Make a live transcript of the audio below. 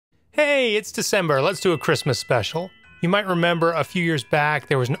Hey, it's December, let's do a Christmas special. You might remember a few years back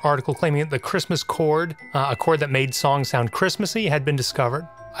there was an article claiming that the Christmas chord, a chord that made songs sound Christmassy, had been discovered.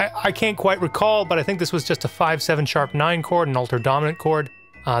 I can't quite recall, but I think this was just a 5-7 sharp 9 chord, an alter dominant chord,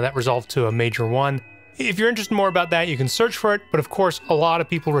 that resolved to a major 1. If you're interested more about that, you can search for it, but of course a lot of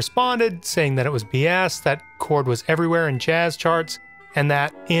people responded saying that it was BS, that chord was everywhere in jazz charts, and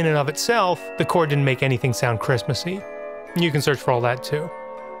that in and of itself, the chord didn't make anything sound Christmassy. You can search for all that too.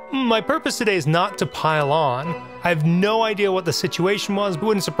 My purpose today is not to pile on. I have no idea what the situation was. It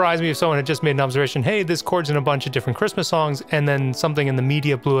wouldn't surprise me if someone had just made an observation, hey, this chord's in a bunch of different Christmas songs, and then something in the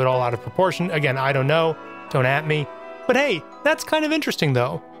media blew it all out of proportion. Again, I don't know. Don't at me. But hey, that's kind of interesting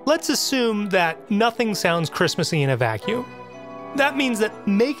though. Let's assume that nothing sounds Christmassy in a vacuum. That means that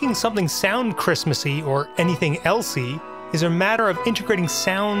making something sound Christmassy or anything elsey is a matter of integrating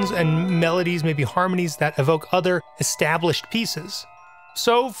sounds and melodies, maybe harmonies that evoke other established pieces.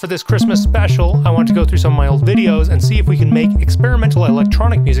 So for this Christmas special, I want to go through some of my old videos and see if we can make experimental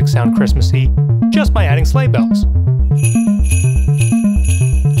electronic music sound Christmassy just by adding sleigh bells.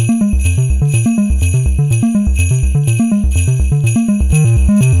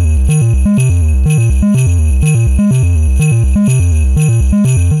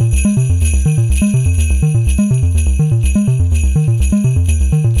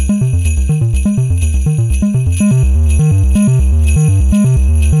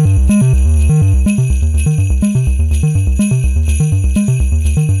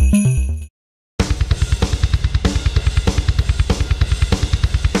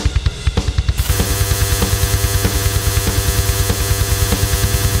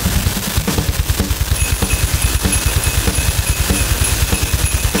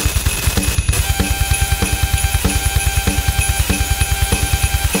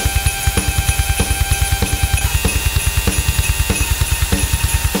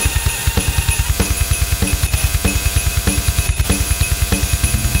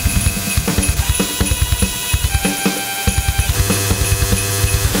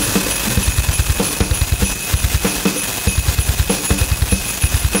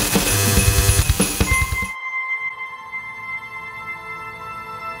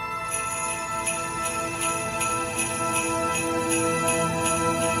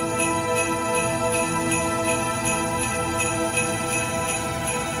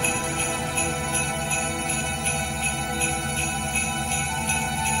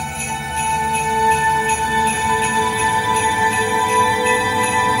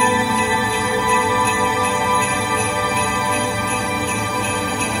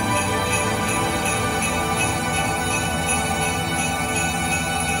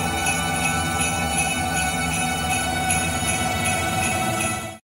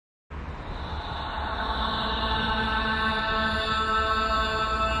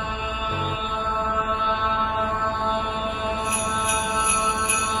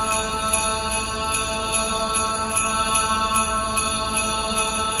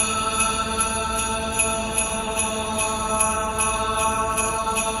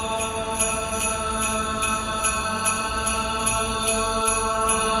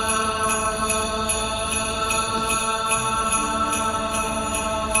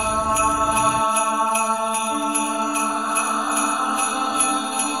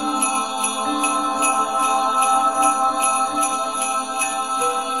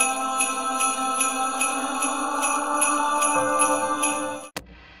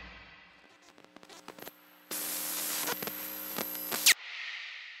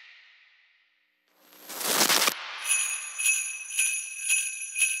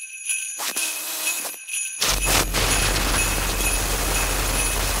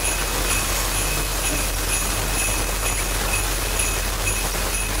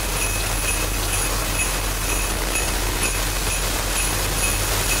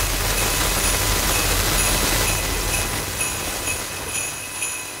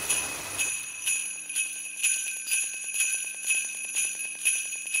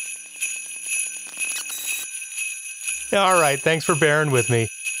 Alright, thanks for bearing with me.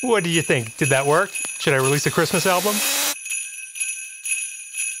 What did you think? Did that work? Should I release a Christmas album?